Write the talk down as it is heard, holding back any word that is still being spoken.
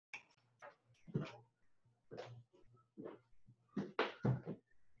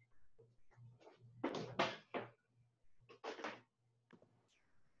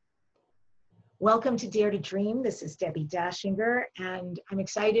Welcome to Dare to Dream. This is Debbi Dachinger, and I'm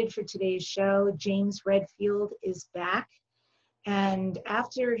excited for today's show. James Redfield is back. And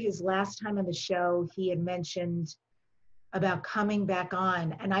after his last time on the show, he had mentioned about coming back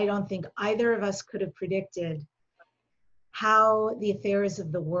on. And I don't think either of us could have predicted how the affairs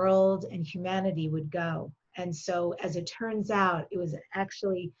of the world and humanity would go. And so as it turns out, it was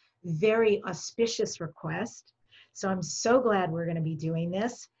actually a very auspicious request. So I'm so glad we're going to be doing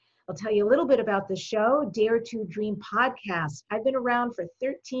this. I'll tell you a little bit about the show, Dare to Dream podcast. I've been around for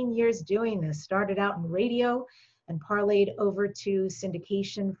 13 years doing this. Started out in radio and parlayed over to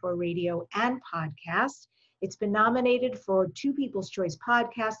syndication for radio and podcast. It's been nominated for 2 People's Choice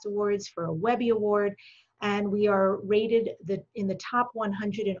Podcast Awards, for a Webby Award, and we are rated in the top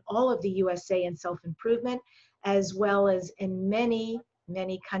 100 in all of the USA in self-improvement, as well as in many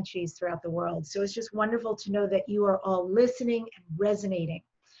countries throughout the world. So it's just wonderful to know that you are all listening and resonating.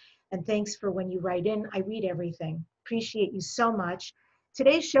 And thanks for when you write in. I read everything. Appreciate you so much.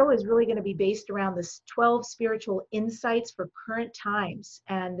 Today's show is really going to be based around this 12 spiritual insights for current times.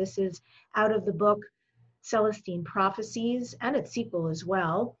 And this is out of the book Celestine, Prophecies, and its sequel as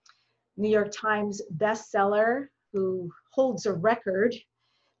well. New York Times bestseller, who holds a record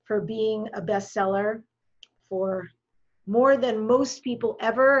for being a bestseller for more than most people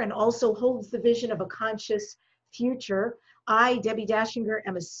ever, and also holds the vision of a conscious future. I, Debbi Dachinger,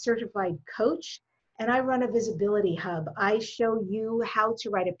 am a certified coach, and I run a visibility hub. I show you how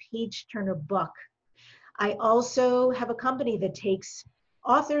to write a page-turner book. I also have a company that takes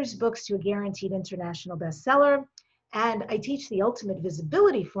authors' books to a guaranteed international bestseller, and I teach the ultimate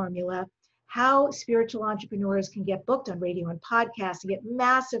visibility formula, how spiritual entrepreneurs can get booked on radio and podcasts and get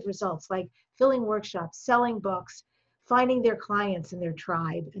massive results like filling workshops, selling books, finding their clients in their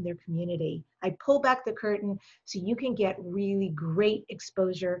tribe and their community. I pull back the curtain so you can get really great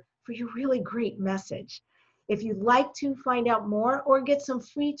exposure for your really great message. If you'd like to find out more or get some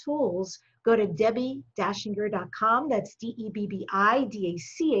free tools, go to DebbiDachinger.com. That's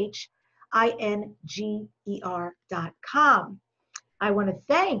DebbiDachinger.com. I want to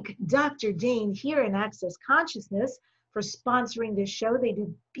thank Dr. Dane here in Access Consciousness for sponsoring this show. They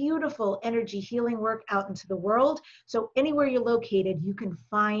do beautiful energy healing work out into the world. So anywhere you're located, you can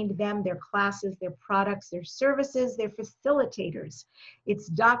find them, their classes, their products, their services, their facilitators. It's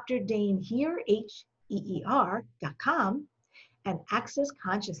Dr. Dane here, HEER.com, and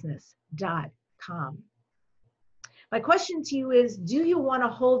accessconsciousness.com. My question to you is, do you want to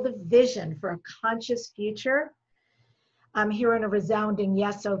hold the vision for a conscious future? I'm hearing a resounding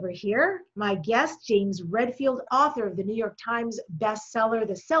yes over here. My guest, James Redfield, author of the New York Times bestseller,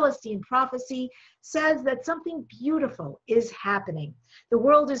 The Celestine Prophecy, says that something beautiful is happening. The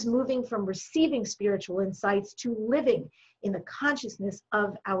world is moving from receiving spiritual insights to living in the consciousness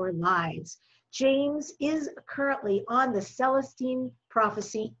of our lives. James is currently on the Celestine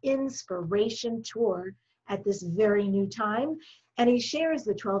Prophecy Inspiration Tour at this very new time, and he shares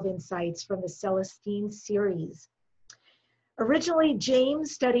the 12 insights from the Celestine series. Originally,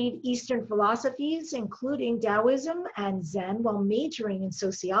 James studied Eastern philosophies, including Taoism and Zen, while majoring in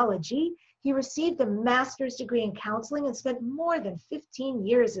sociology. He received a master's degree in counseling and spent more than 15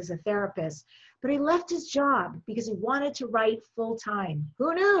 years as a therapist. But he left his job because he wanted to write full-time.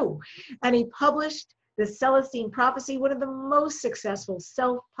 Who knew? And he published The Celestine Prophecy, one of the most successful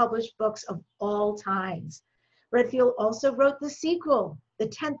self-published books of all times. Redfield also wrote the sequel, The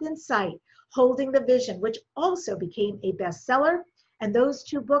 10th Insight, Holding the Vision, which also became a bestseller. And those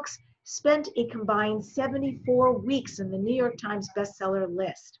 2 books spent a combined 74 weeks in the New York Times bestseller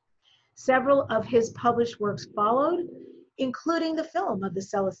list. Several of his published works followed, including the film of the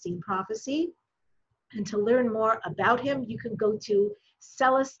Celestine Prophecy. And to learn more about him, you can go to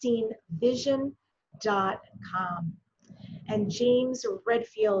CelestineVision.com. And James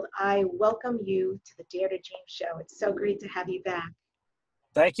Redfield, I welcome you to the Dare to Dream show. It's so great to have you back.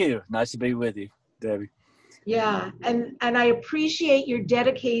 Thank you. Nice to be with you, Debbi. Yeah, and I appreciate your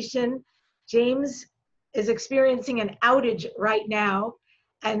dedication. James is experiencing an outage right now.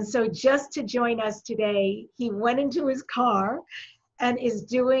 And so just to join us today, he went into his car and is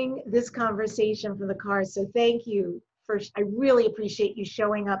doing this conversation from the car. So thank you. I really appreciate you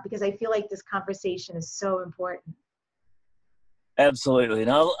showing up because I feel like this conversation is so important. Absolutely.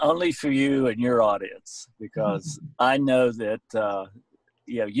 Not only for you and your audience, because I know that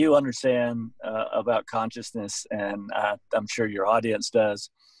you understand about consciousness, and I'm sure your audience does.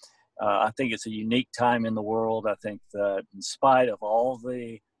 I think it's a unique time in the world. I think that in spite of all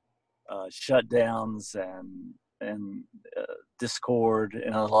the shutdowns and discord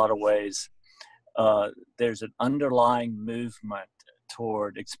in a lot of ways, there's an underlying movement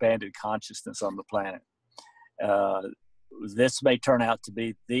toward expanded consciousness on the planet. This may turn out to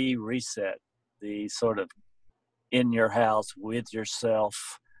be the reset, the sort of in your house with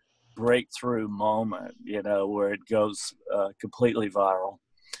yourself breakthrough moment, you know, where it goes completely viral.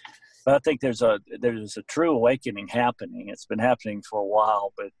 But I think there's a true awakening happening. It's been happening for a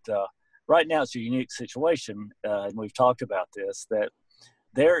while, but right now it's a unique situation, and we've talked about this, that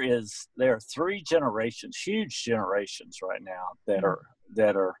there are 3 generations, huge generations right now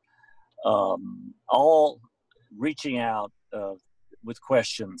that are all reaching out with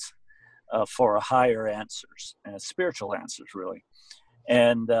questions for higher answers, spiritual answers, really.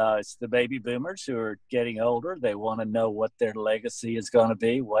 And it's the baby boomers who are getting older. They want to know what their legacy is going to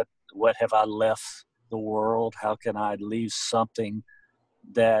be. What have I left the world? How can I leave something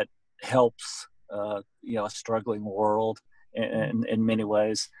that helps, a struggling world in many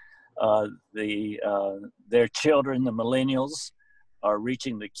ways? Their children, the millennials, are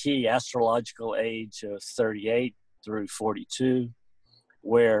reaching the key astrological age of 38 through 42,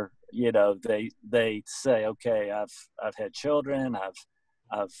 where they say, okay, I've had children,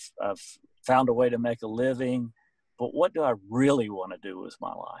 I've found a way to make a living, but what do I really want to do with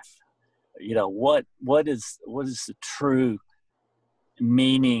my life? What is the true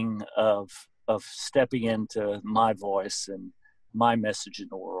meaning of stepping into my voice and my message in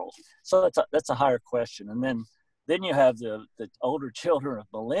the world? So that's a higher question. And then you have the older children of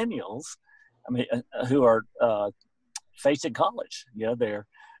millennials, who are facing college. They're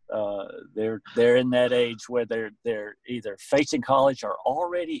in that age where they're either facing college or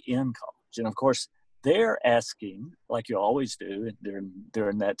already in college. And of course, they're asking, like you always do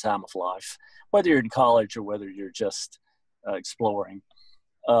during that time of life, whether you're in college or whether you're just exploring,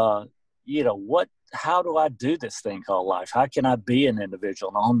 how do I do this thing called life? How can I be an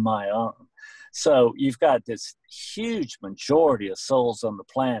individual on my own? So you've got this huge majority of souls on the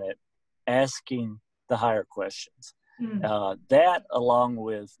planet asking the higher questions. That, along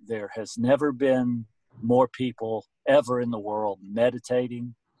with there has never been more people ever in the world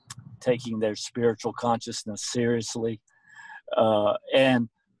meditating, taking their spiritual consciousness seriously. And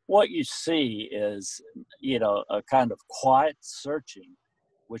what you see is, a kind of quiet searching,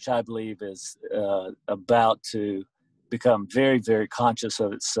 which I believe is about to become very, very conscious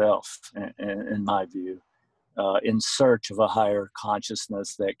of itself, in my view, in search of a higher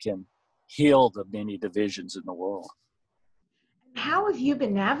consciousness that can heal the many divisions in the world. How have you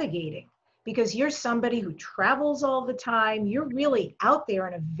been navigating? Because you're somebody who travels all the time. You're really out there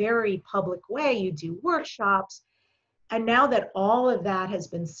in a very public way. You do workshops. And now that all of that has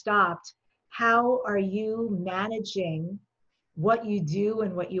been stopped, how are you managing what you do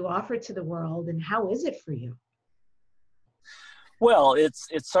and what you offer to the world? And how is it for you? Well, it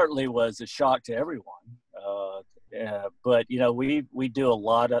certainly was a shock to everyone. But, we do a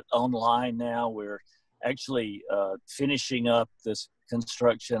lot of online now. We're actually finishing up this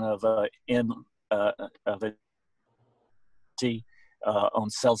construction of a on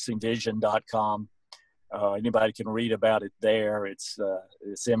CelestineVision.com. Anybody can read about it there. It's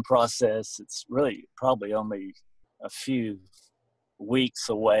in process. It's really probably only a few weeks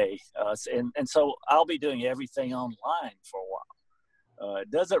away. And so I'll be doing everything online for a while. It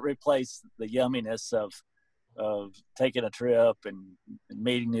doesn't replace the yumminess of taking a trip and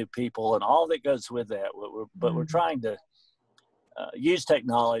meeting new people and all that goes with that. But we're trying to use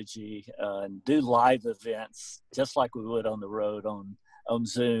technology and do live events just like we would on the road on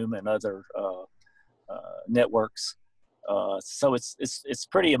Zoom and other networks. So it's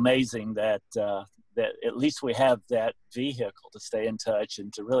pretty amazing that at least we have that vehicle to stay in touch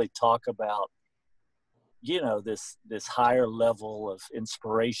and to really talk about, this higher level of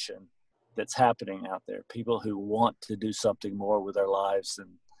inspiration that's happening out there. People who want to do something more with their lives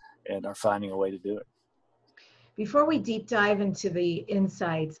and are finding a way to do it. Before we deep dive into the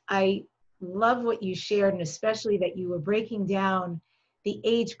insights, I love what you shared, and especially that you were breaking down the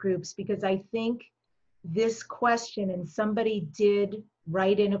age groups, because I think this question, and somebody did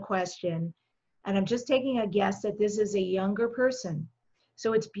write in a question, and I'm just taking a guess that this is a younger person.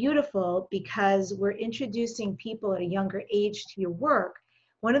 So it's beautiful because we're introducing people at a younger age to your work.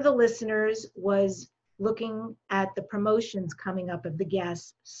 One of the listeners was looking at the promotions coming up of the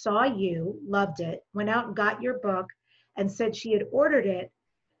guests, saw you, loved it, went out and got your book, and said she had ordered it,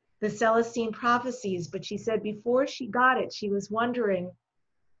 the Celestine Prophecies, but she said before she got it, she was wondering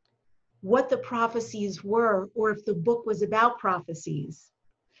what the prophecies were, or if the book was about prophecies.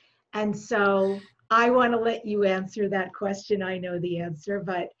 And so I want to let you answer that question. I know the answer,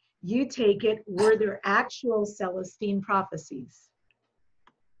 but you take it. Were there actual Celestine prophecies?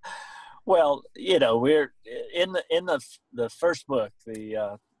 Well, you know, we're in the first book,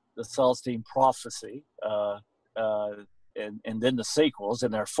 the Celestine Prophecy, and then the sequels,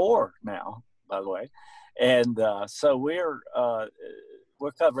 and there are 4 now, by the way, and so we're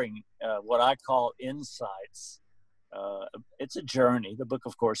covering what I call insights. It's a journey. The book,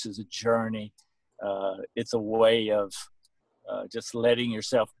 of course, is a journey. It's a way of just letting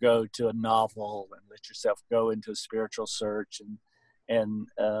yourself go to a novel and let yourself go into a spiritual search and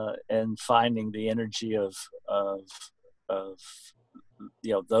finding the energy of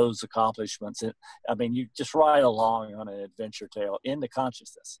you know, those accomplishments. I mean, you just ride along on an adventure tale into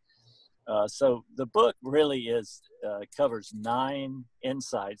consciousness. So the book really covers 9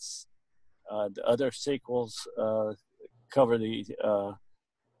 insights. The other sequels cover the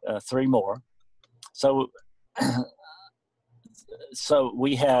 3 more. So so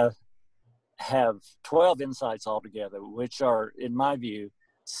we have 12 insights altogether, which are, in my view,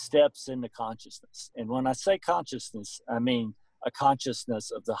 steps into consciousness. And when I say consciousness, I mean a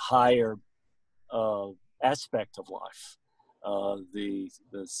consciousness of the higher aspect of life, the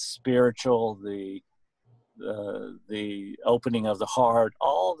spiritual, the opening of the heart,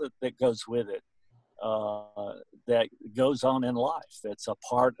 all that goes with it, that goes on in life. That's a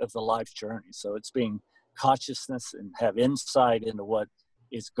part of the life journey. So it's being consciousness and have insight into what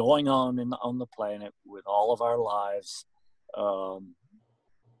is going on on the planet with all of our lives,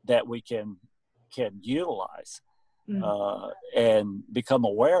 that we can utilize and become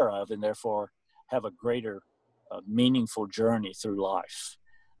aware of, and therefore have a greater meaningful journey through life.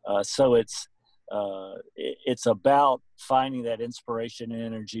 So it's about finding that inspiration and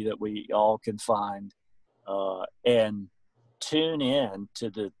energy that we all can find, and tune in to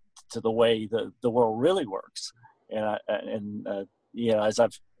the way the world really works. And you know, as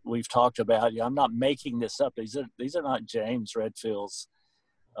we've talked about, I'm not making this up. These are not James Redfield's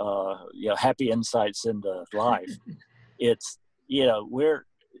you know, happy insights into life. It's, you know,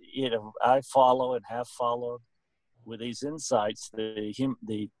 I follow and have followed with these insights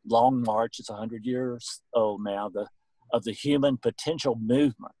the long march. It's 100 years old now, of the human potential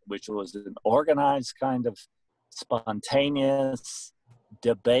movement, which was an organized kind of spontaneous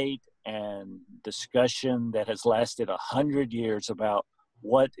debate and discussion that has lasted 100 years about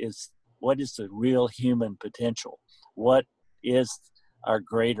what is the real human potential, what is our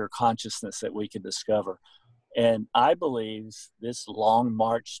greater consciousness that we can discover. And I believe this long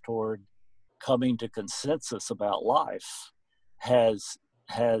march toward coming to consensus about life has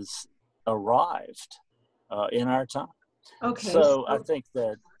arrived in our time. Okay. So I think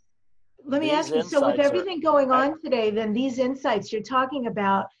that let me ask you, so with everything going on today, then these insights you're talking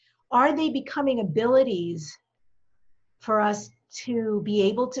about, are they becoming abilities for us to be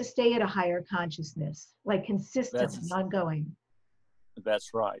able to stay at a higher consciousness, like consistent and ongoing? That's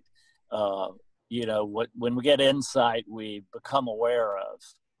right. You know, when we get insight, we become aware of.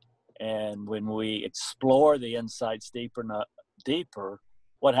 And when we explore the insights deeper,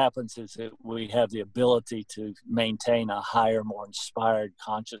 what happens is that we have the ability to maintain a higher, more inspired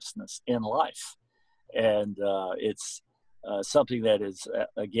consciousness in life. And it's something that is,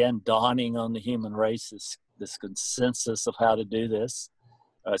 again, dawning on the human race, this consensus of how to do this.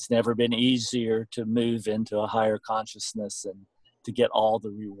 It's never been easier to move into a higher consciousness and to get all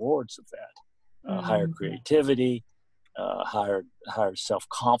the rewards of that. Higher creativity, higher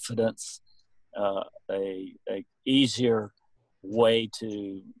self-confidence, a easier way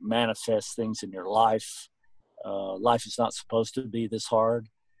to manifest things in your life. Life is not supposed to be this hard,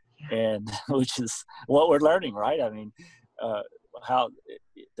 and which is what we're learning, right? I mean, how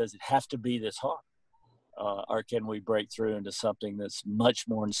does it have to be this hard? Or can we break through into something that's much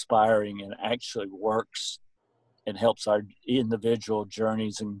more inspiring and actually works and helps our individual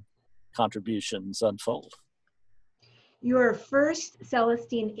journeys and contributions unfold? Your first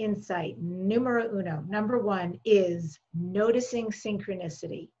Celestine insight, numero uno, number 1, is noticing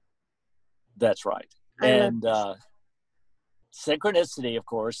synchronicity. That's right. And synchronicity, of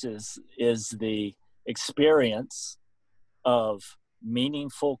course, is the experience of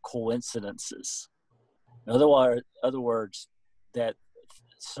meaningful coincidences. In other words, that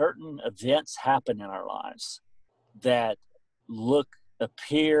certain events happen in our lives that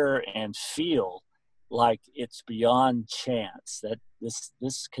appear and feel like it's beyond chance, that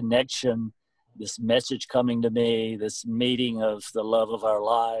this connection, this message coming to me, this meeting of the love of our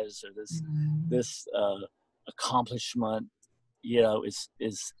lives, or this accomplishment, you know,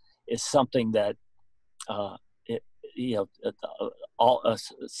 is something that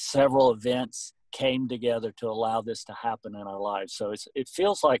several events came together to allow this to happen in our lives. So it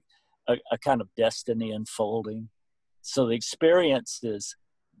feels like a kind of destiny unfolding. So the experience is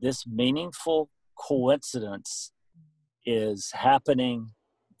this meaningful coincidence is happening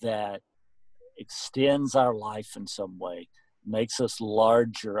that extends our life in some way, makes us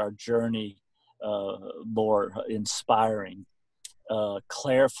larger, our journey more inspiring,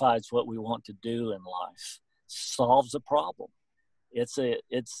 clarifies what we want to do in life, solves a problem. It's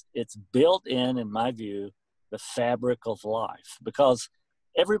built in my view, the fabric of life, because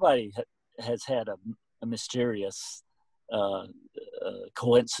everybody has had a mysterious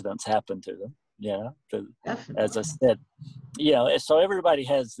coincidence happen to them. Yeah, as I said, so everybody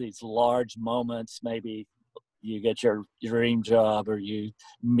has these large moments. Maybe you get your dream job, or you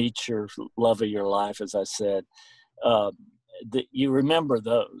meet your love of your life, as I said. You remember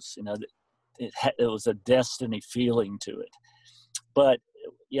those. It was a destiny feeling to it. But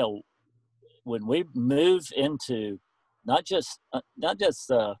when we move into not just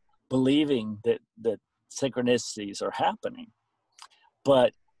believing that synchronicities are happening,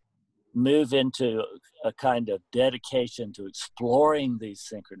 but move into a kind of dedication to exploring these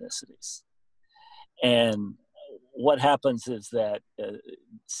synchronicities. And what happens is that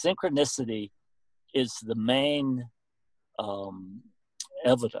synchronicity is the main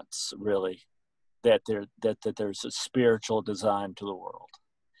evidence, really, that there's a spiritual design to the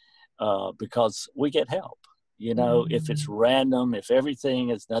world, because we get help. If it's random, if everything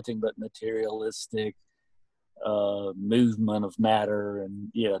is nothing but materialistic movement of matter,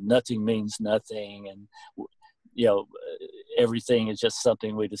 and nothing means nothing, and everything is just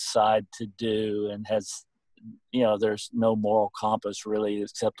something we decide to do, and has there's no moral compass really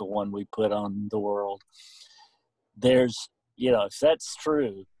except the one we put on the world. There's if that's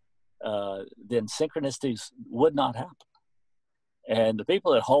true, then synchronicities would not happen. And the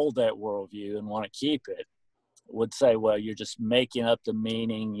people that hold that worldview and want to keep it would say, well, you're just making up the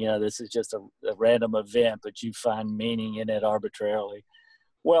meaning. This is just a random event, but you find meaning in it arbitrarily.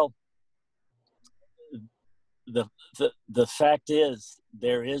 Well, the fact is,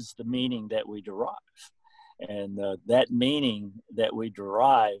 there is the meaning that we derive. And that meaning that we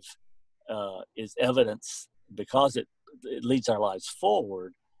derive is evidence, because it leads our lives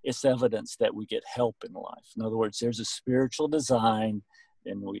forward. It's evidence that we get help in life. In other words, there's a spiritual design,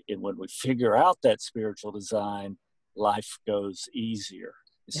 and when we figure out that spiritual design, life goes easier.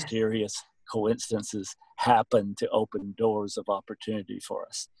 Mysterious coincidences happen to open doors of opportunity for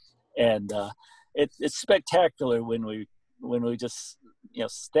us, and it's spectacular when we just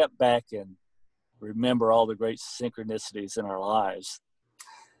step back and remember all the great synchronicities in our lives.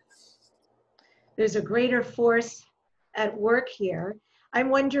 There's a greater force at work here. I'm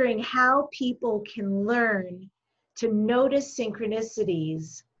wondering how people can learn to notice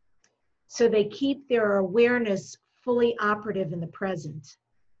synchronicities so they keep their awareness fully operative in the present.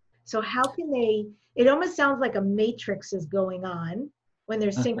 So how can they, it almost sounds like a matrix is going on when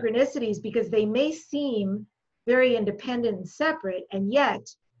there's synchronicities, because they may seem very independent and separate, and yet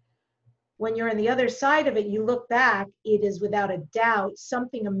when you're on the other side of it, you look back, it is without a doubt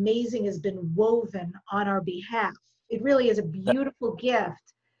something amazing has been woven on our behalf. It really is a beautiful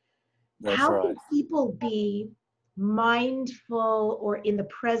gift. That's How right. can people be mindful or in the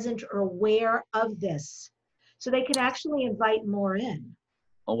present or aware of this so they can actually invite more in?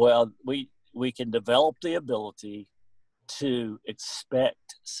 Well, we can develop the ability to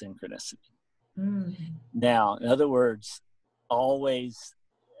expect synchronicity. Now, in other words, always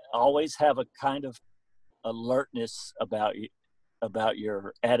have a kind of alertness about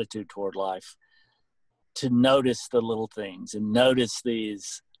your attitude toward life, to notice the little things and notice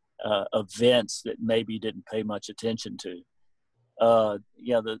these events that maybe you didn't pay much attention to.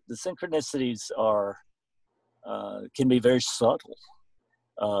 The synchronicities are can be very subtle.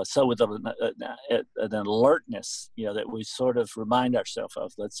 So with an alertness, that we sort of remind ourselves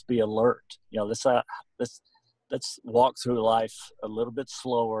of, let's be alert. Let's walk through life a little bit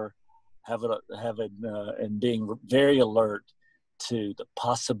slower, and being very alert to the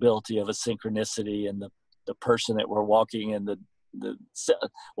possibility of a synchronicity in the person that we're walking in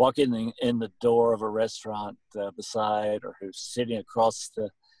in the door of a restaurant beside, or who's sitting across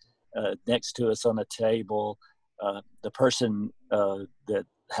next to us on a table, the person that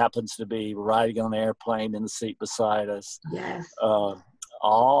happens to be riding on an airplane in the seat beside us. Yes.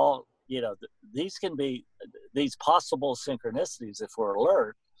 All these can be these possible synchronicities if we're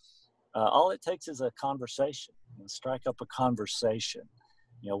alert. All it takes is a conversation. Strike up a conversation.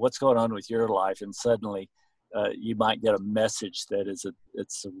 What's going on with your life, and suddenly you might get a message that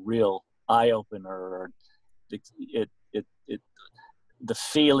it's a real eye opener. Or the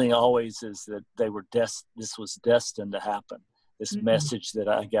feeling always is that this was destined to happen. This message that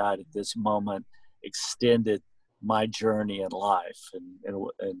I got at this moment extended my journey in life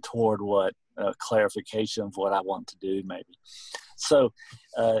and toward what clarification of what I want to do, maybe. So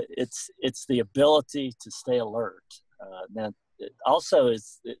it's the ability to stay alert. Now, it also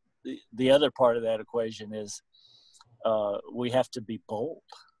is the other part of that equation is we have to be bold.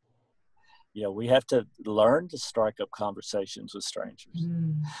 You know, we have to learn to strike up conversations with strangers.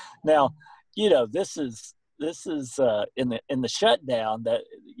 Now, you know, this is in the shutdown that,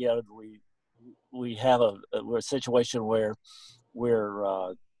 you know, we have we're a situation where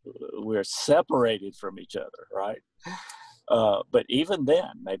we're separated from each other, right? But even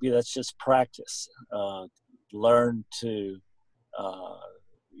then, maybe that's just practice. Learn to,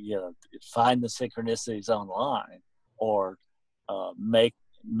 you know, find the synchronicities online, or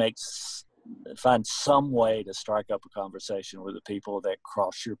find some way to strike up a conversation with the people that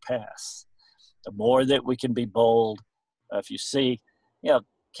cross your paths. The more that we can be bold, if you see, you know,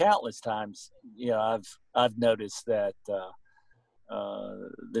 countless times, you know, I've noticed that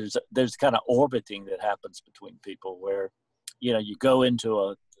there's kind of orbiting that happens between people, where, you know, you go into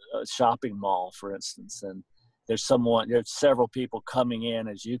a shopping mall, for instance, and there's several people coming in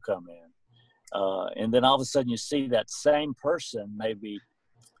as you come in, and then all of a sudden you see that same person maybe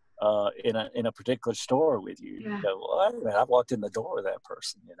in a particular store with you. Yeah. You go, well, wait a minute, I walked in the door with that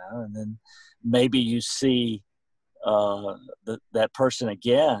person, you know, and then maybe you see that person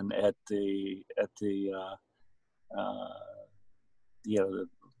again at the you know,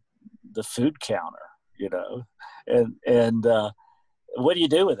 the food counter, you know, and what do you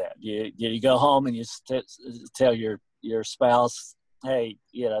do with that? You go home and you tell your spouse, hey,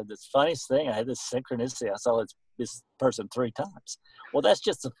 you know, this funniest thing, I had this synchronicity. I saw this person 3 times. Well, that's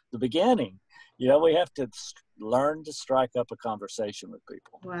just the beginning. You know, we have to learn to strike up a conversation with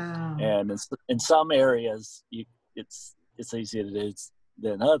people. Wow. And in some areas, it's easier to do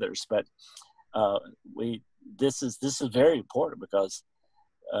than others. But this is very important, because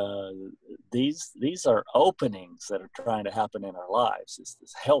these are openings that are trying to happen in our lives. It's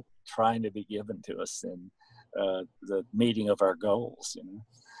this help trying to be given to us in the meeting of our goals, you know.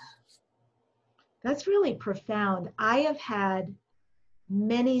 That's really profound. I have had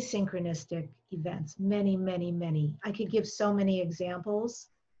many synchronistic events, many, many, many. I could give so many examples,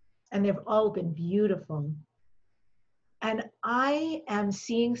 and they've all been beautiful. And I am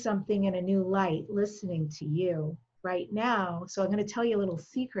seeing something in a new light listening to you right now. So I'm going to tell you a little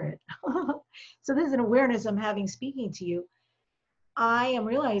secret. So this is an awareness I'm having speaking to you. I am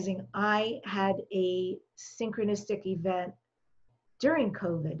realizing I had a synchronistic event during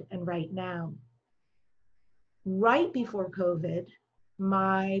COVID and right now. Right before COVID,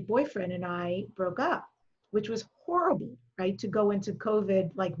 my boyfriend and I broke up, which was horrible, right? To go into COVID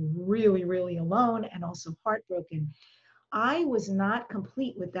like really, really alone and also heartbroken. I was not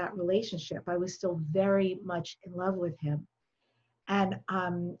complete with that relationship. I was still very much in love with him, and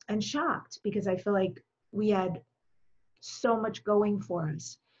shocked, because I feel like we had so much going for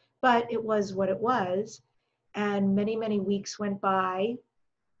us, but it was what it was. And many, many weeks went by.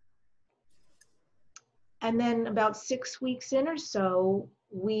 And then about 6 weeks in or so,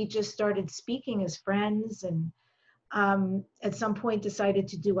 we just started speaking as friends, and at some point decided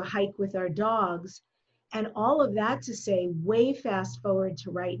to do a hike with our dogs. And all of that to say, way fast forward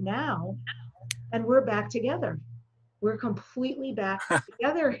to right now, and we're back together. We're completely back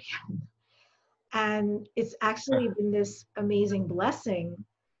together again. And it's actually been this amazing blessing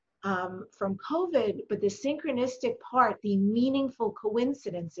from COVID. But the synchronistic part, the meaningful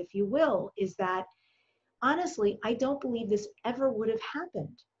coincidence, if you will, is that honestly, I don't believe this ever would have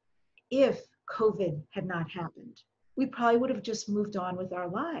happened if COVID had not happened. We probably would have just moved on with our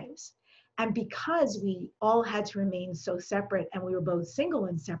lives. And because we all had to remain so separate, and we were both single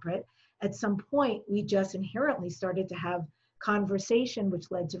and separate, at some point we just inherently started to have conversation, which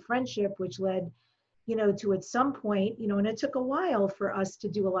led to friendship, which led, you know, to at some point, you know, and it took a while for us to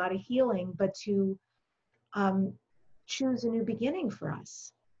do a lot of healing, but to choose a new beginning for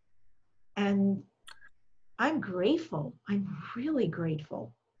us. And I'm grateful. I'm really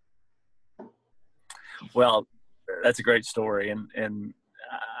grateful. Well, that's a great story, and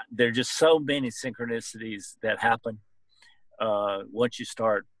there are just so many synchronicities that happen once you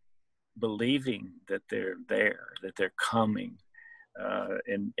start believing that they're there, that they're coming,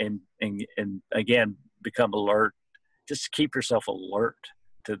 and again, become alert. Just keep yourself alert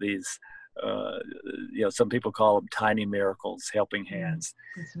to these. You know, some people call them tiny miracles, helping hands.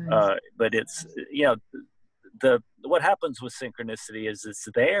 That's nice. But it's, you know, what happens with synchronicity is it's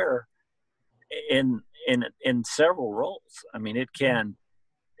there in several roles. I mean, it can,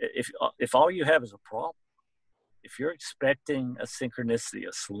 if all you have is a problem, if you're expecting a synchronicity,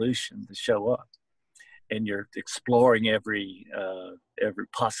 a solution to show up, and you're exploring every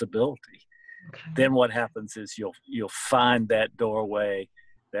possibility, Okay. then what happens is you'll find that doorway,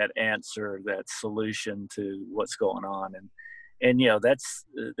 that answer, that solution to what's going on. And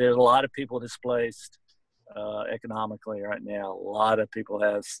there's a lot of people displaced economically right now. A lot of people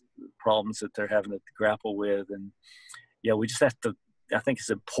have problems that they're having to grapple with, and we just have to. I think it's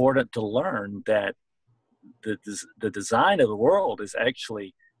important to learn that the design of the world is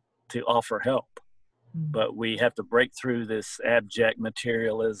actually to offer help, but we have to break through this abject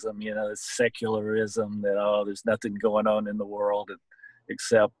materialism, this secularism that there's nothing going on in the world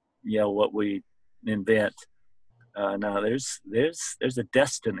except what we invent. No, there's a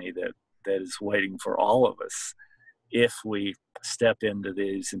destiny that is waiting for all of us if we step into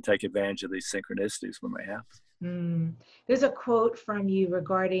these and take advantage of these synchronicities when they happen. There's a quote from you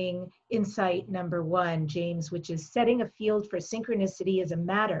regarding insight number 1, James, which is setting a field for synchronicity is a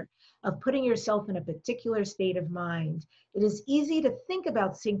matter of putting yourself in a particular state of mind. It is easy to think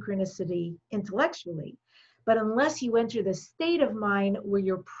about synchronicity intellectually, but unless you enter the state of mind where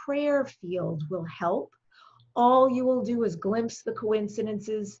your prayer field will help, all you will do is glimpse the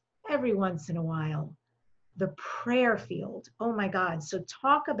coincidences every once in a while. The prayer field. Oh my God. So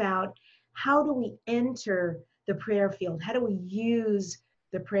talk about, how do we enter the prayer field? How do we use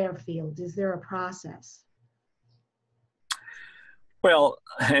the prayer field? Is there a process? Well,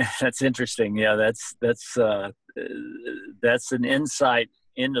 that's interesting. Yeah, that's an insight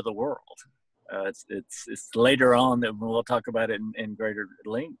into the world. It's later on that we'll talk about it in greater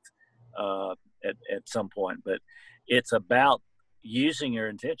length at some point, but it's about using your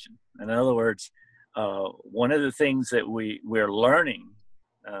intention. In other words, one of the things that we're learning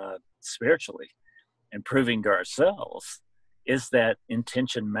spiritually and proving to ourselves is that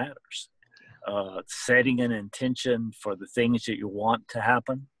intention matters. Setting an intention for the things that you want to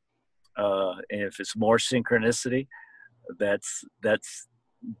happen, and if it's more synchronicity, that's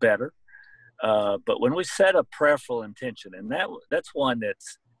better. But when we set a prayerful intention, and that's one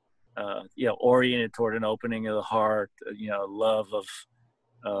that's oriented toward an opening of the heart, love of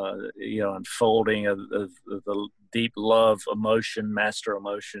unfolding of the deep love emotion, master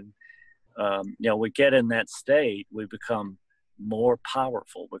emotion. We get in that state, we become more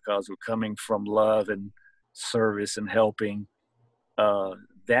powerful because we're coming from love and service and helping.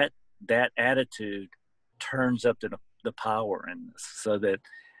 That attitude turns up to the power in us, so that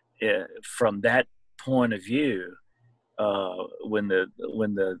from that point of view, when the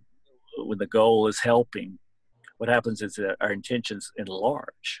goal is helping, what happens is that our intentions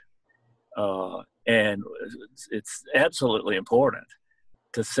enlarge, and it's absolutely important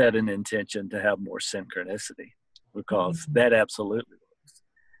to set an intention to have more synchronicity, because that absolutely works.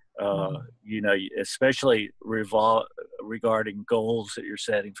 Especially regarding goals that you're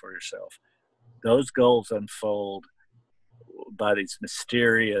setting for yourself. Those goals unfold by these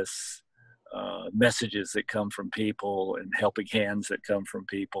mysterious messages that come from people and helping hands that come from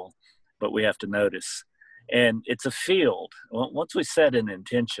people, but we have to notice. And it's a field. Once we set an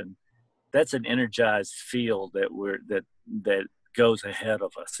intention, that's an energized field that goes ahead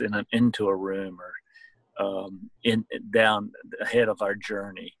of us into a room or down ahead of our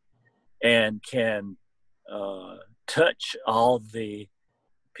journey, and can touch all the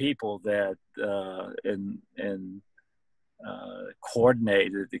people that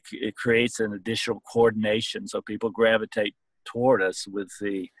coordinate. It creates an additional coordination, so people gravitate toward us with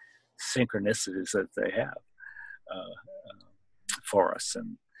the synchronicities that they have for us,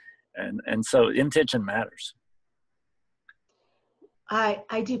 and so intention matters.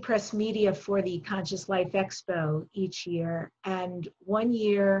 I do press media for the Conscious Life Expo each year, and one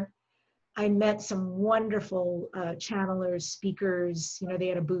year I met some wonderful channelers, speakers. They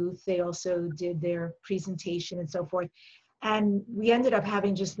had a booth. They also did their presentation and so forth. And we ended up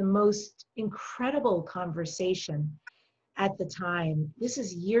having just the most incredible conversation at the time. This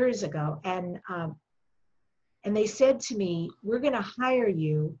is years ago. And they said to me, we're going to hire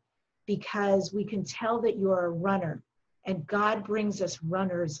you because we can tell that you're a runner, and God brings us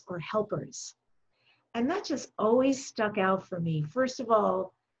runners or helpers. And that just always stuck out for me. First of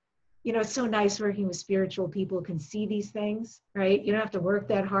all, it's so nice working with spiritual people who can see these things, right? You don't have to work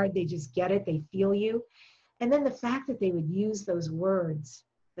that hard. They just get it. They feel you. And then the fact that they would use those words,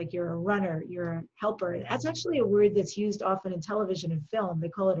 like you're a runner, you're a helper. That's actually a word that's used often in television and film. They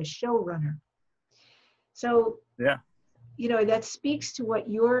call it a showrunner. So, yeah, that speaks to what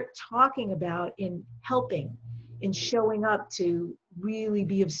you're talking about in helping, in showing up to really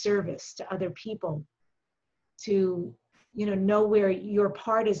be of service to other people, to know where your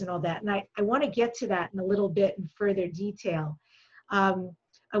part is and all that. And I want to get to that in a little bit in further detail.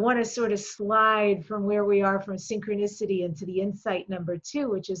 I want to sort of slide from where we are from synchronicity into the insight number 2,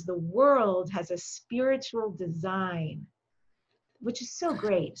 which is the world has a spiritual design, which is so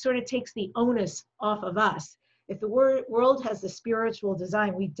great. Sort of takes the onus off of us. If the world has the spiritual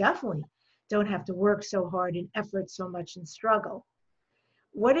design, we definitely don't have to work so hard and effort so much and struggle.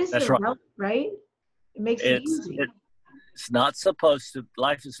 What is That's the right. right? It makes it easy. It's not supposed to,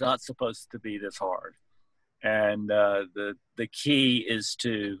 life is not supposed to be this hard. And the key is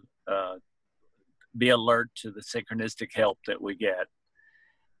to be alert to the synchronistic help that we get,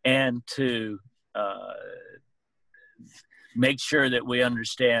 and to make sure that we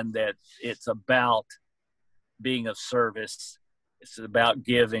understand that it's about being of service. It's about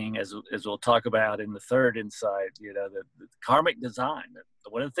giving, as we'll talk about in the third insight, you know, the karmic design.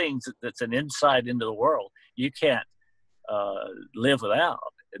 One of the things that's an insight into the world you can't live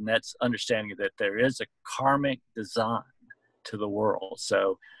without, and that's understanding that there is a karmic design to the world.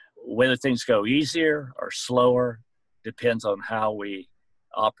 So whether things go easier or slower depends on how we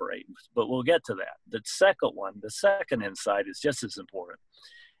operate, but we'll get to that. The second insight is just as important,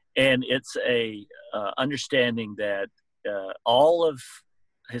 and it's a understanding that all of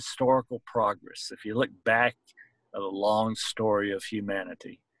historical progress, if you look back at a long story of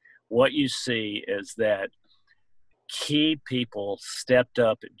humanity, what you see is that key people stepped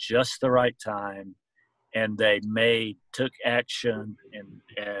up at just the right time, and they took action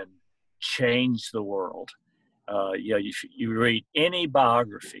and changed the world. You know, you read any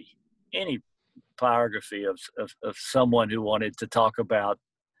biography of someone who wanted to talk about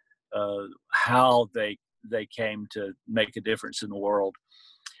how they came to make a difference in the world.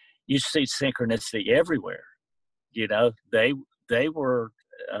 You see synchronicity everywhere. You know, they were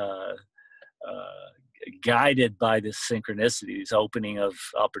guided by this synchronicity, this opening of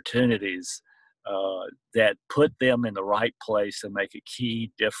opportunities that put them in the right place and make a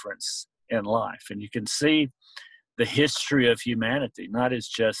key difference in life. And you can see the history of humanity, not as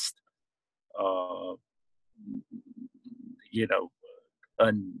just, you know,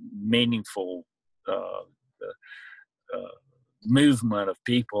 unmeaningful movement of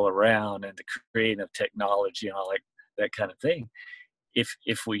people around and the creating of technology and all that kind of thing.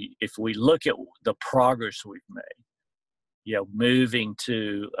 If we look at the progress we've made, you know, moving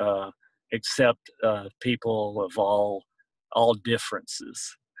to accept people of all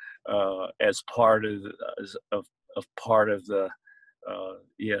differences as part of part of the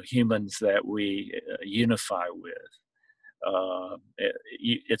you know, humans that we unify with.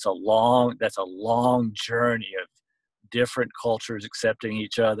 That's a long journey of different cultures accepting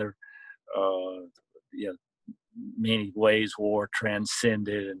each other. You know, many ways war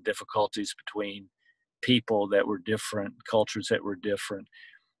transcended, and difficulties between people that were different, cultures that were different.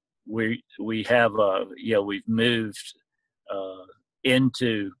 We have you know, we've moved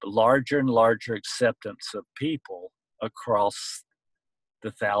into larger and larger acceptance of people across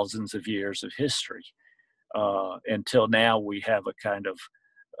the thousands of years of history. Until now, we have a kind of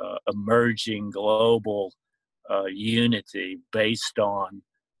emerging global unity based on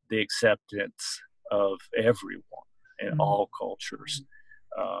the acceptance of everyone in all cultures.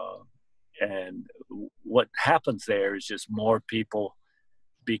 And what happens there is just more people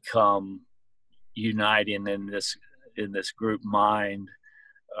become uniting in this group mind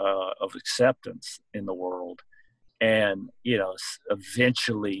of acceptance in the world. And, you know,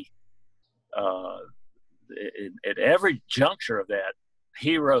 eventually, at every juncture of that,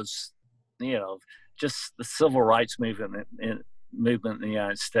 heroes, you know, just the civil rights movement in the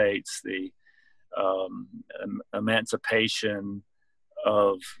United States, the emancipation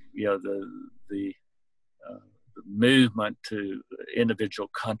of, you know, the movement to individual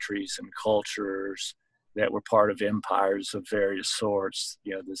countries and cultures that were part of empires of various sorts,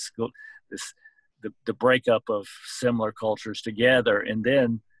 you know, the breakup of similar cultures together, and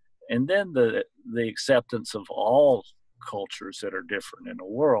then the acceptance of all cultures that are different in the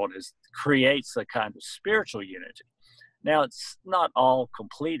world creates a kind of spiritual unity. Now, it's not all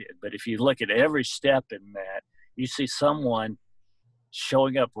completed, but if you look at every step in that, you see someone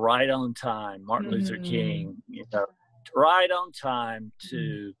showing up right on time, Martin Luther King, you know, right on time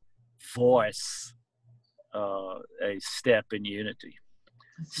to voice a step in unity.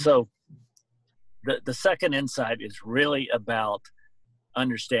 So the second insight is really about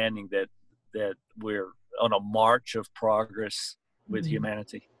understanding that we're on a march of progress with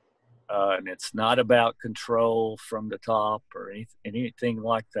humanity. And it's not about control from the top or anything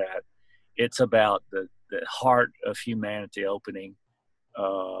like that. It's about the heart of humanity opening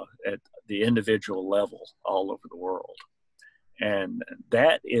at the individual level all over the world. And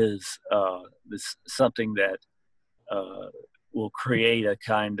that is something that will create a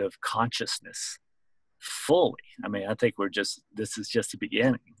kind of consciousness fully. I mean, I think this is just the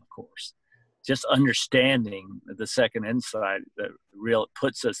beginning, of course. Just understanding the second insight that really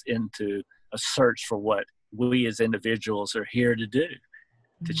puts us into a search for what we as individuals are here to do,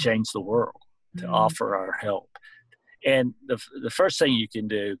 to change the world, to offer our help. And the first thing you can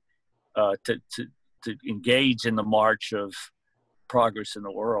do to engage in the march of progress in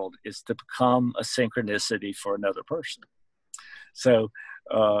the world is to become a synchronicity for another person. So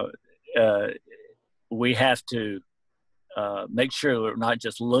we have to make sure we're not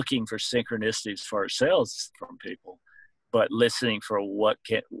just looking for synchronicities for ourselves from people, but listening for what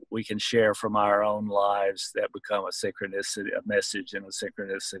we can share from our own lives that become a synchronicity, a message and a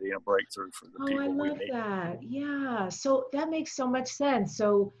synchronicity and a breakthrough for the people we meet. I love that. Yeah. So that makes so much sense.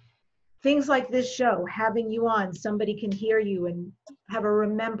 So things like this show, having you on, somebody can hear you and have a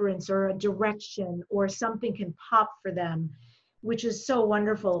remembrance or a direction or something can pop for them, which is so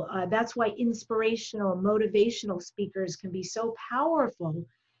wonderful. That's why inspirational, motivational speakers can be so powerful,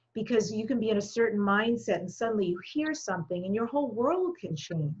 because you can be in a certain mindset and suddenly you hear something and your whole world can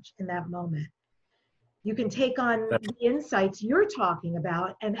change in that moment. You can take on the insights you're talking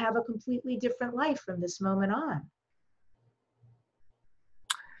about and have a completely different life from this moment on.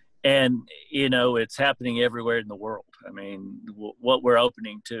 And, you know, it's happening everywhere in the world. I mean, what we're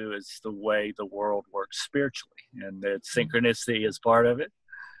opening to is the way the world works spiritually, and that synchronicity is part of it.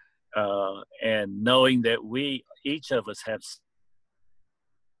 And knowing that each of us have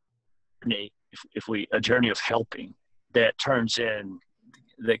a journey of helping that can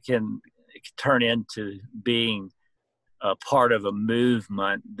turn into being a part of a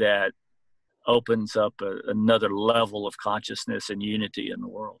movement that opens up another level of consciousness and unity in the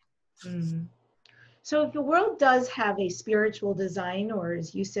world. Mm-hmm. So if the world does have a spiritual design, or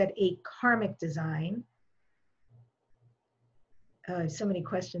as you said, a karmic design, so many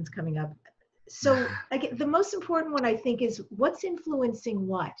questions coming up. So again, the most important one I think is what's influencing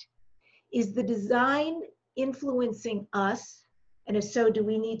what? Is the design influencing us? And if so, do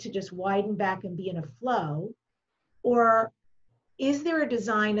we need to just widen back and be in a flow? Or is there a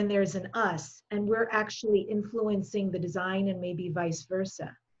design and there's an us and we're actually influencing the design and maybe vice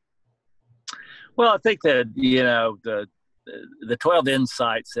versa? Well, I think that, you know, the 12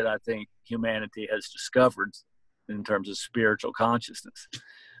 insights that I think humanity has discovered in terms of spiritual consciousness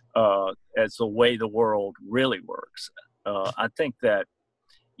as the way the world really works. I think that,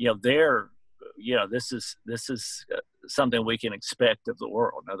 you know, this is something we can expect of the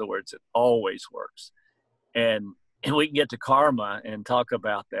world. In other words, it always works. And we can get to karma and talk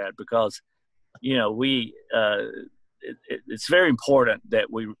about that because, you know, it's very important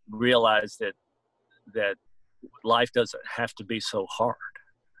that we realize that life doesn't have to be so hard.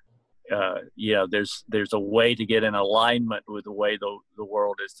 You know, there's a way to get in alignment with the way the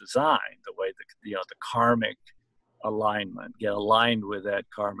world is designed, the way the karmic alignment, get aligned with that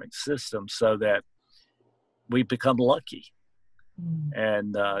karmic system so that we become lucky.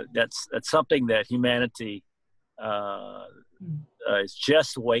 And that's something that humanity is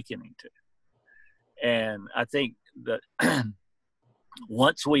just awakening to. And I think that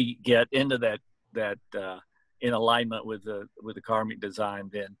once we get into that in alignment with the karmic design,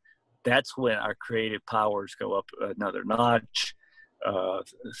 then that's when our creative powers go up another notch.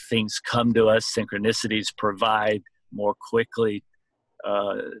 Things come to us, synchronicities provide more quickly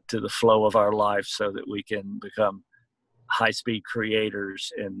to the flow of our life so that we can become high-speed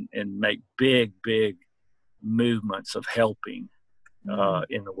creators and make big movements of helping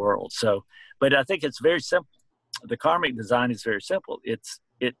in the world. So, but I think it's very simple. The karmic design is very simple. It's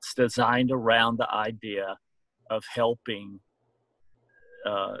designed around the idea of helping,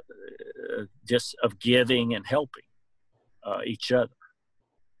 just of giving and helping each other.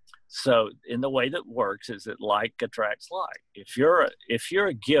 So in the way that works is that like attracts like. If you're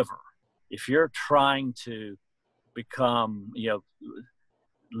a giver, if you're trying to become, you know,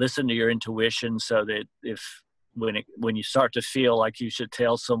 listen to your intuition so that when you start to feel like you should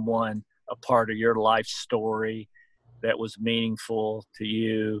tell someone a part of your life story that was meaningful to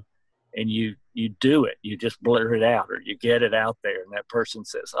you, and you do it, you just blurt it out, or you get it out there, and that person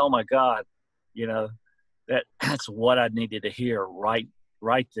says, "Oh my God, you know, that's what I needed to hear right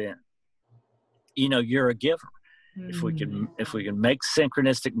then." You know, you're a giver. If we can make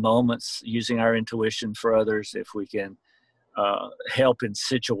synchronistic moments using our intuition for others, if we can help in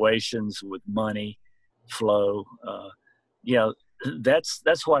situations with money flow, you know,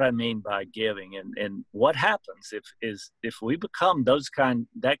 that's what I mean by giving. And what happens if we become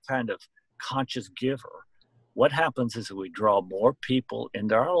that kind of conscious giver, what happens is we draw more people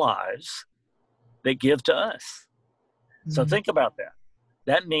into our lives that give to us. So think about that.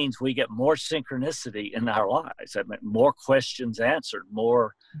 That means we get more synchronicity in our lives. That means more questions answered,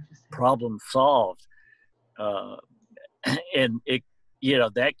 more problems solved. And it,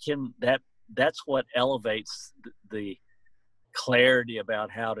 that's what elevates the clarity about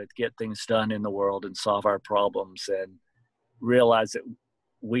how to get things done in the world and solve our problems, and realize that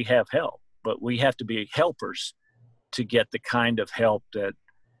we have help, but we have to be helpers to get the kind of help that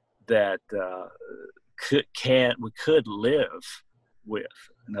we could live with.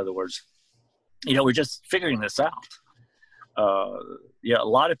 In other words, we're just figuring this out. A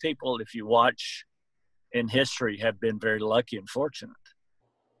lot of people, if you watch in history, have been very lucky and fortunate.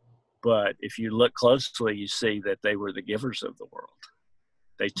 But if you look closely, you see that they were the givers of the world.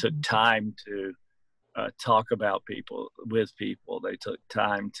 They took time to talk about with people. They took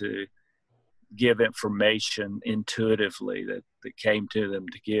time to give information intuitively that came to them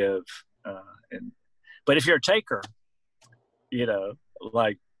to give. But if you're a taker,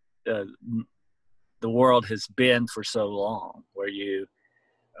 like the world has been for so long, where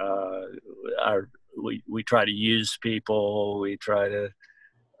we try to use people, we try to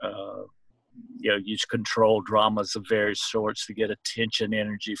use control dramas of various sorts to get attention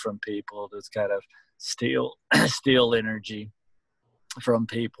energy from people, to kind of steal energy from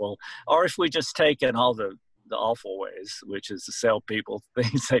people. Or if we just take in all the awful ways, which is to sell people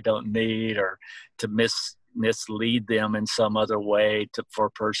things they don't need, or to mislead them in some other way for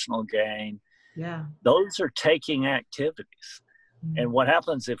personal gain. Yeah. Those are taking activities. And what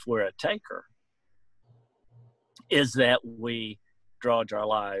happens if we're a taker is that we draw into our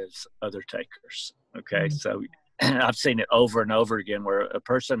lives other takers. Okay. So I've seen it over and over again, where a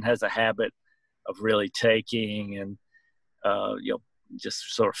person has a habit of really taking and,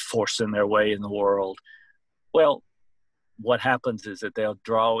 just sort of forcing their way in the world. Well, what happens is that they'll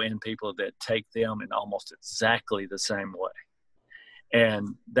draw in people that take them in almost exactly the same way.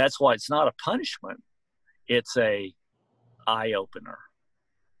 And that's why it's not a punishment. It's a eye opener.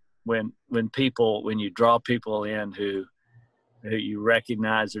 When you draw people in who you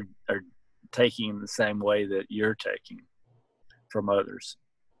recognize are taking in the same way that you're taking from others,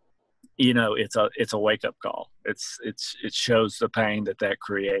 it's a wake up call. It shows the pain that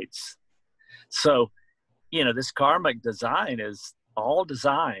creates. So, this karmic design is all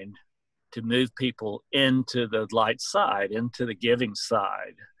designed to move people into the light side, into the giving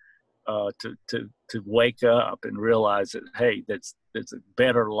side, to wake up and realize that, hey, there's a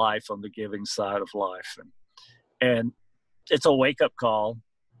better life on the giving side of life, and it's a wake up call,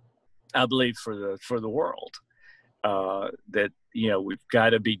 I believe, for the world, that we've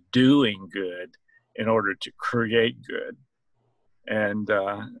got to be doing good in order to create good, and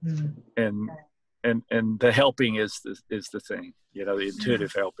the helping is the thing, the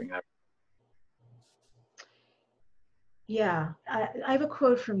intuitive helping. Yeah, I have a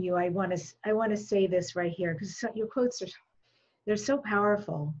quote from you. I want to say this right here, because your quotes they're so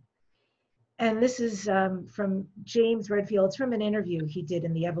powerful. And this is from James Redfield. It's from an interview he did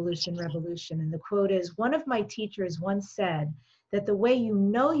in the Evolution Revolution. And the quote is, "One of my teachers once said that the way you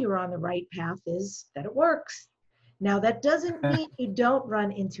know you're on the right path is that it works. Now, that doesn't mean you don't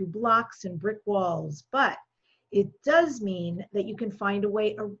run into blocks and brick walls, but it does mean that you can find a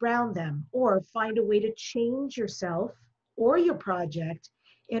way around them, or find a way to change yourself or your project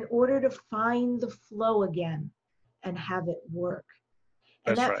in order to find the flow again and have it work."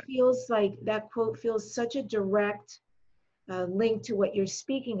 And That's that right. feels like, that quote feels such a direct link to what you're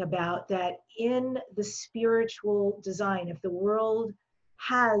speaking about, that in the spiritual design, if the world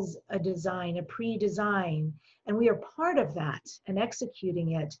has a design, a pre-design, and we are part of that and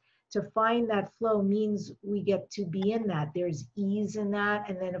executing it, to find that flow means we get to be in that. There's ease in that.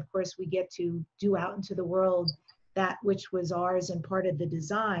 And then, of course, we get to do out into the world that which was ours and part of the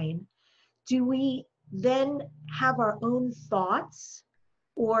design. Do we then have our own thoughts?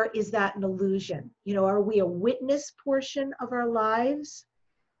 Or is that an illusion? Are we a witness portion of our lives,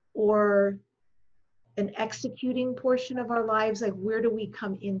 or an executing portion of our lives? Like, where do we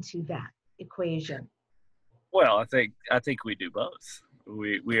come into that equation? Well, I think we do both.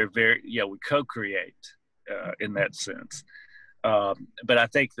 We are very, we co-create in that sense. But I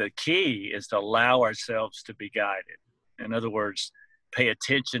think the key is to allow ourselves to be guided. In other words, pay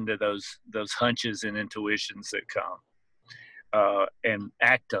attention to those hunches and intuitions that come. And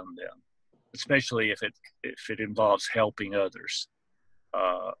act on them, especially if it involves helping others,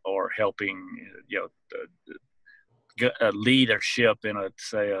 or helping a leadership in a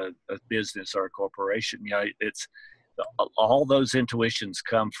business or a corporation. It's all those intuitions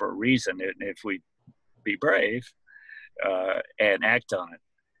come for a reason, and if we be brave and act on it,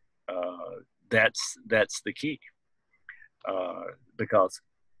 that's the key. because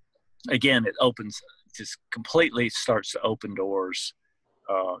again, it just completely starts to open doors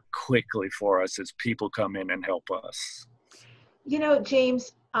quickly for us as people come in and help us. You know,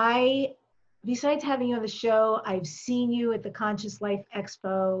 James, besides having you on the show, I've seen you at the Conscious Life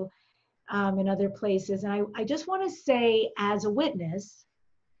Expo and other places. And I just want to say, as a witness,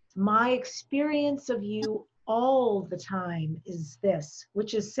 my experience of you all the time is this,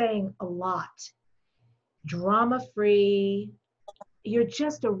 which is saying a lot. Drama-free. You're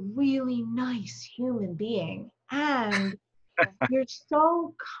just a really nice human being. And you're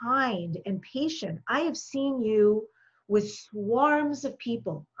so kind and patient. I have seen you with swarms of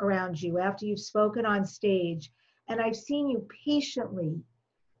people around you after you've spoken on stage, and I've seen you patiently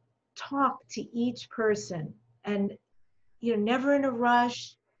talk to each person, and you're never in a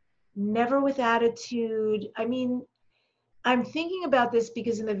rush, never with attitude. I mean, I'm thinking about this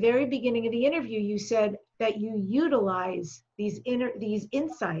because in the very beginning of the interview, you said that you utilize these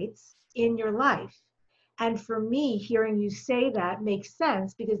insights in your life. And for me, hearing you say that makes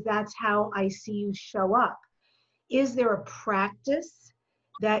sense because that's how I see you show up. Is there a practice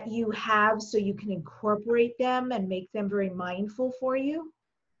that you have so you can incorporate them and make them very mindful for you?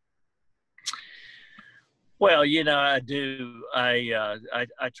 Well, you know, I do. I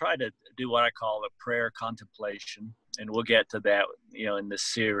try to do what I call a prayer contemplation, and we'll get to that, you know, in this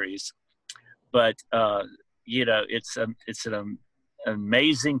series. But you know, it's an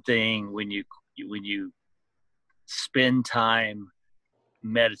amazing thing when you spend time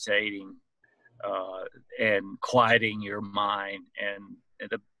meditating and quieting your mind,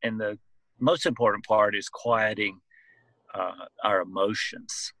 and the most important part is quieting our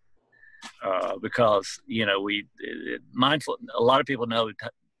emotions, because you know a lot of people know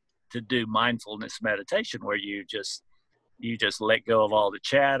to do mindfulness meditation where you just let go of all the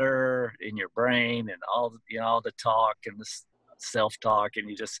chatter in your brain and all the talk and the self-talk, and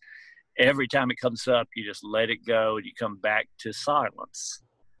you just, every time it comes up, you just let it go, and you come back to silence,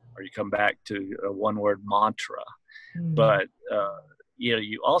 or you come back to a one-word mantra. Mm. But you know,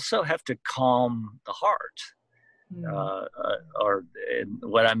 you also have to calm the heart. Mm. And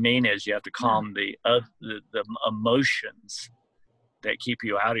what I mean is, you have to calm the emotions that keep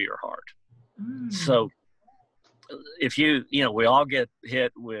you out of your heart. Mm. So if you know, we all get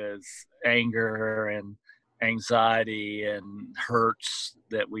hit with anger and anxiety and hurts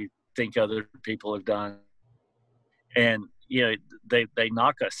that we think other people have done, and you know, they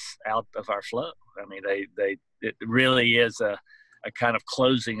knock us out of our flow. I mean, it really is a kind of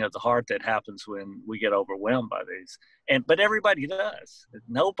closing of the heart that happens when we get overwhelmed by these. But everybody does.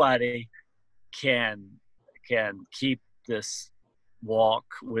 Nobody can keep this walk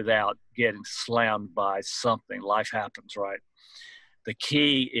without getting slammed by something. Life happens, right? The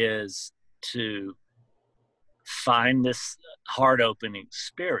key is to find this heart-opening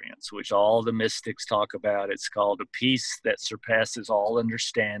experience, which all the mystics talk about. It's called a peace that surpasses all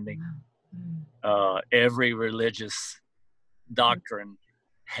understanding. Every religious doctrine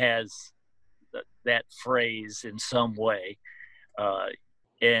has that phrase in some way,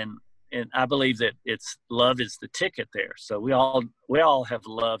 and I believe that it's love is the ticket there. So we all have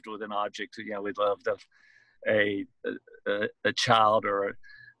loved with an object. You know, we loved a child, or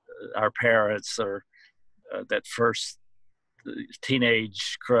our parents, or that first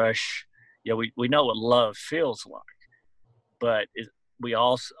teenage crush. You know, we know what love feels like, but we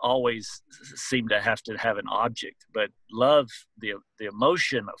always seem to have an object. But love, the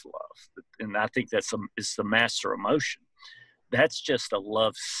emotion of love, and I think it's the master emotion. That's just a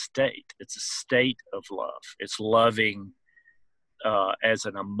love state. It's a state of love. It's loving as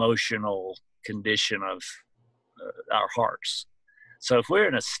an emotional condition of our hearts. So if we're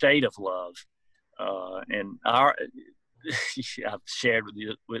in a state of love, and I've shared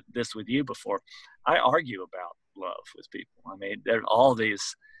with you before, I argue about love with people. I mean, there are all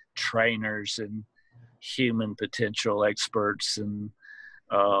these trainers and human potential experts, and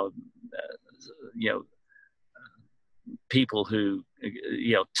you know, people who,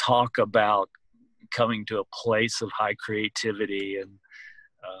 you know, talk about coming to a place of high creativity and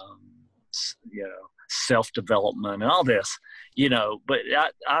you know, self-development and all this, you know. But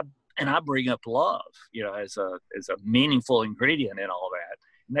I bring up love, you know, as a meaningful ingredient in all that.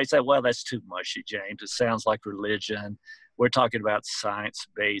 And they say, well, that's too mushy, James. It sounds like religion. We're talking about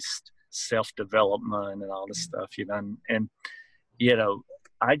science-based self-development and all this stuff, you know. And you know,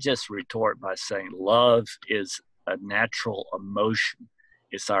 I just retort by saying love is a natural emotion.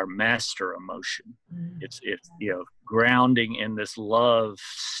 It's our master emotion. It's you know, grounding in this love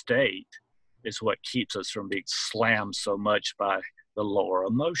state is what keeps us from being slammed so much by the lower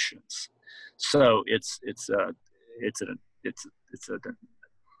emotions. So it's an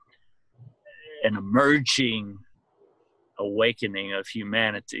an emerging awakening of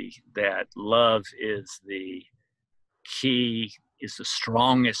humanity that love is the key, is the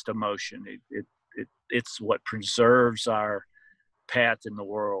strongest emotion. It's what preserves our path in the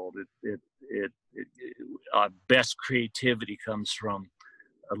world. Our best creativity comes from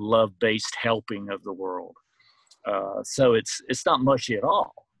a love-based helping of the world. So it's not mushy at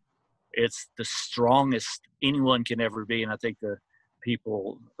all. It's the strongest anyone can ever be, and I think the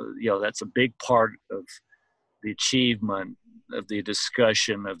people, that's a big part of the achievement of the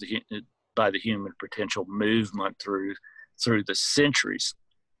discussion of by the human potential movement through the centuries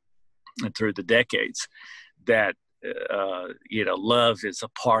and through the decades, that love is a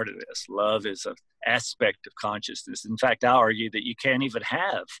part of this. Love is an aspect of consciousness. In fact, I argue that you can't even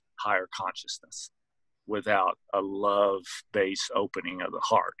have higher consciousness without a love-based opening of the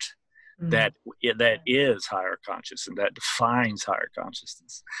heart. That is higher consciousness, and that defines higher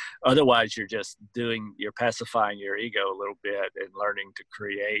consciousness. Otherwise, you're pacifying your ego a little bit and learning to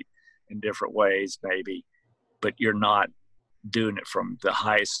create in different ways, maybe, but you're not doing it from the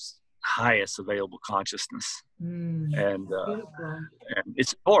highest available consciousness. And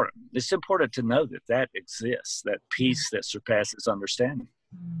it's important. It's important to know that exists, that peace that surpasses understanding.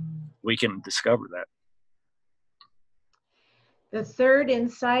 We can discover that. The third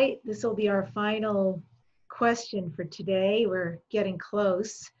insight, this will be our final question for today, we're getting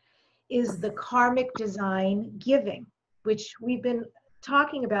close, is the karmic design giving, which we've been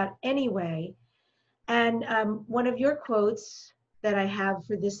talking about anyway. And one of your quotes that I have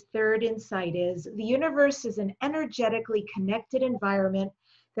for this third insight is, the universe is an energetically connected environment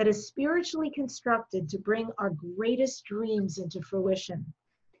that is spiritually constructed to bring our greatest dreams into fruition.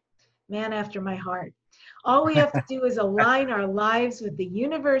 Man after my heart. All we have to do is align our lives with the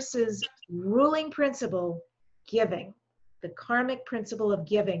universe's ruling principle, giving, the karmic principle of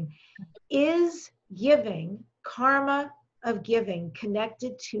giving. Is giving, karma of giving,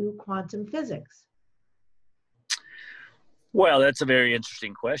 connected to quantum physics? Well, that's a very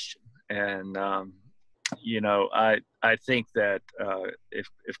interesting question. And, I think that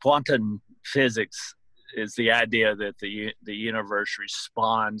if quantum physics is the idea that the universe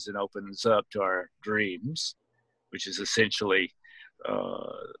responds and opens up to our dreams, which is essentially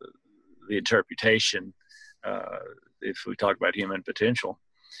the interpretation, if we talk about human potential,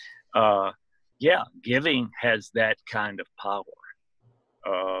 giving has that kind of power,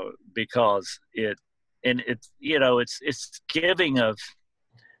 because it's giving of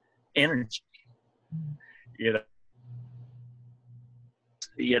energy.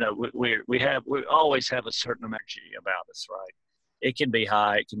 We always have a certain energy about us, right? It can be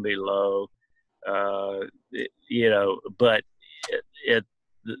high, it can be low, but the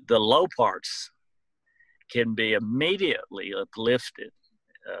low parts can be immediately uplifted,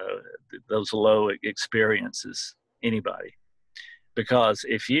 those low experiences, anybody. Because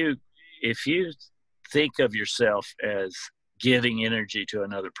if you think of yourself as giving energy to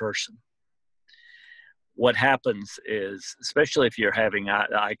another person, what happens is, especially if you're having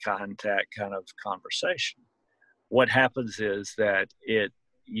eye contact kind of conversation, what happens is that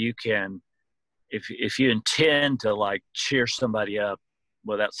you can, if you intend to like cheer somebody up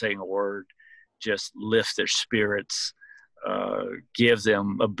without saying a word, just lift their spirits, give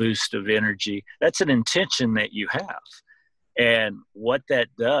them a boost of energy, that's an intention that you have. And what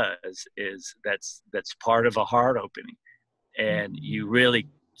that does is that's part of a heart opening, and you really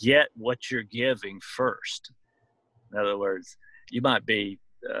get what you're giving first. In other words, you might be,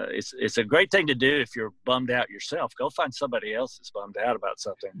 it's a great thing to do if you're bummed out yourself. Go find somebody else that's bummed out about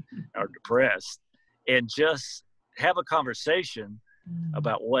something or depressed, and just have a conversation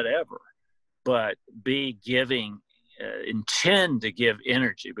about whatever, but be giving, intend to give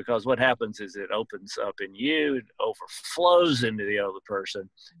energy, because what happens is it opens up in you, it overflows into the other person,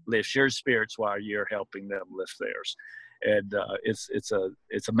 lifts your spirits while you're helping them lift theirs. And it's a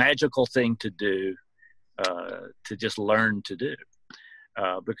magical thing to do, to just learn to do.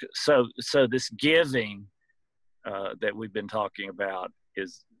 So this giving that we've been talking about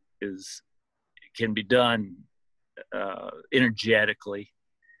can be done energetically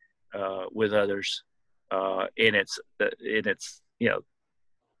with others, and it's the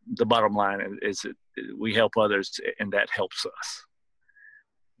bottom line is we help others, and that helps us.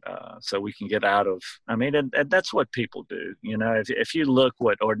 So we can get out of, and that's what people do. If you look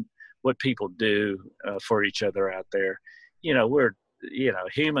what people do for each other out there,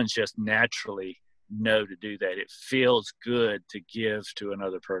 humans just naturally know to do that. It feels good to give to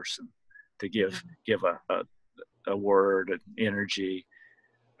another person, to give a word, an energy,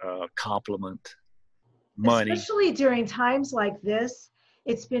 compliment, money. Especially during times like this,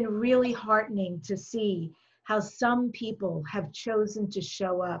 it's been really heartening to see how some people have chosen to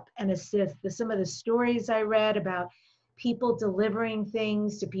show up and assist. Some of the stories I read about people delivering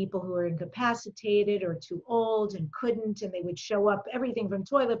things to people who are incapacitated or too old and couldn't, and they would show up, everything from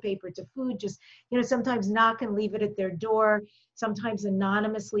toilet paper to food, just, you know, sometimes knock and leave it at their door, sometimes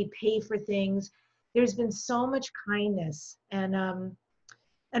anonymously pay for things. There's been so much kindness, and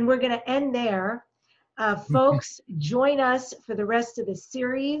we're going to end there. Folks, join us for the rest of the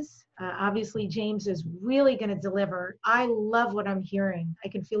series. Obviously, James is really going to deliver. I love what I'm hearing. I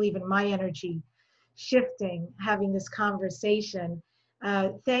can feel even my energy shifting, having this conversation.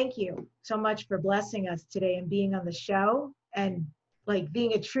 Thank you so much for blessing us today and being on the show, and like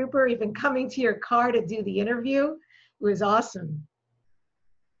being a trooper, even coming to your car to do the interview. It was awesome.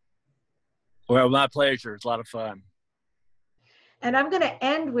 Well, my pleasure. It's a lot of fun. And I'm going to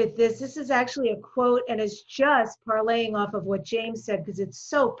end with this. This is actually a quote, and it's just parlaying off of what James said because it's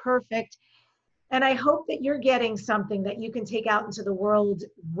so perfect. And I hope that you're getting something that you can take out into the world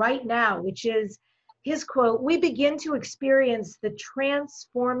right now, which is his quote: "We begin to experience the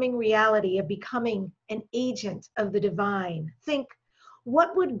transforming reality of becoming an agent of the divine. Think,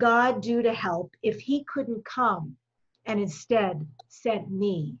 what would God do to help if he couldn't come and instead sent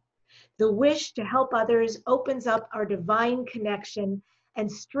me? The wish to help others opens up our divine connection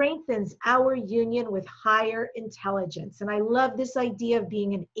and strengthens our union with higher intelligence." And I love this idea of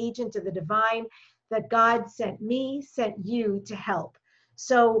being an agent of the divine, that God sent me, sent you to help.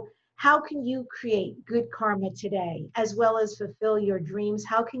 So how can you create good karma today, as well as fulfill your dreams?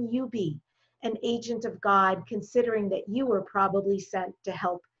 How can you be an agent of God, considering that you were probably sent to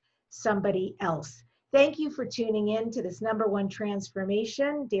help somebody else? Thank you for tuning in to this #1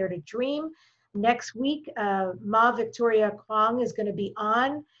 transformation, Dare to Dream. Next week, Ma Victoria Kwong is going to be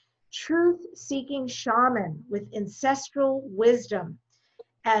on Truth-Seeking Shaman with Ancestral Wisdom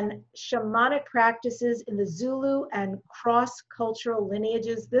and Shamanic Practices in the Zulu and Cross-Cultural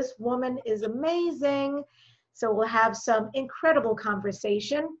Lineages. This woman is amazing. So we'll have some incredible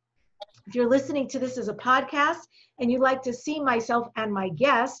conversation. If you're listening to this as a podcast and you'd like to see myself and my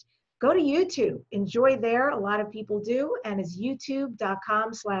guest, go to YouTube. Enjoy there. A lot of people do. And it's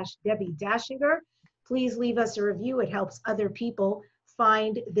youtube.com/Debbi Dachinger. Please leave us a review. It helps other people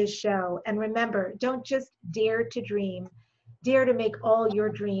find this show. And remember, don't just dare to dream. Dare to make all your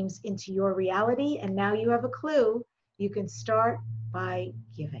dreams into your reality. And now you have a clue. You can start by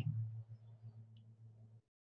giving.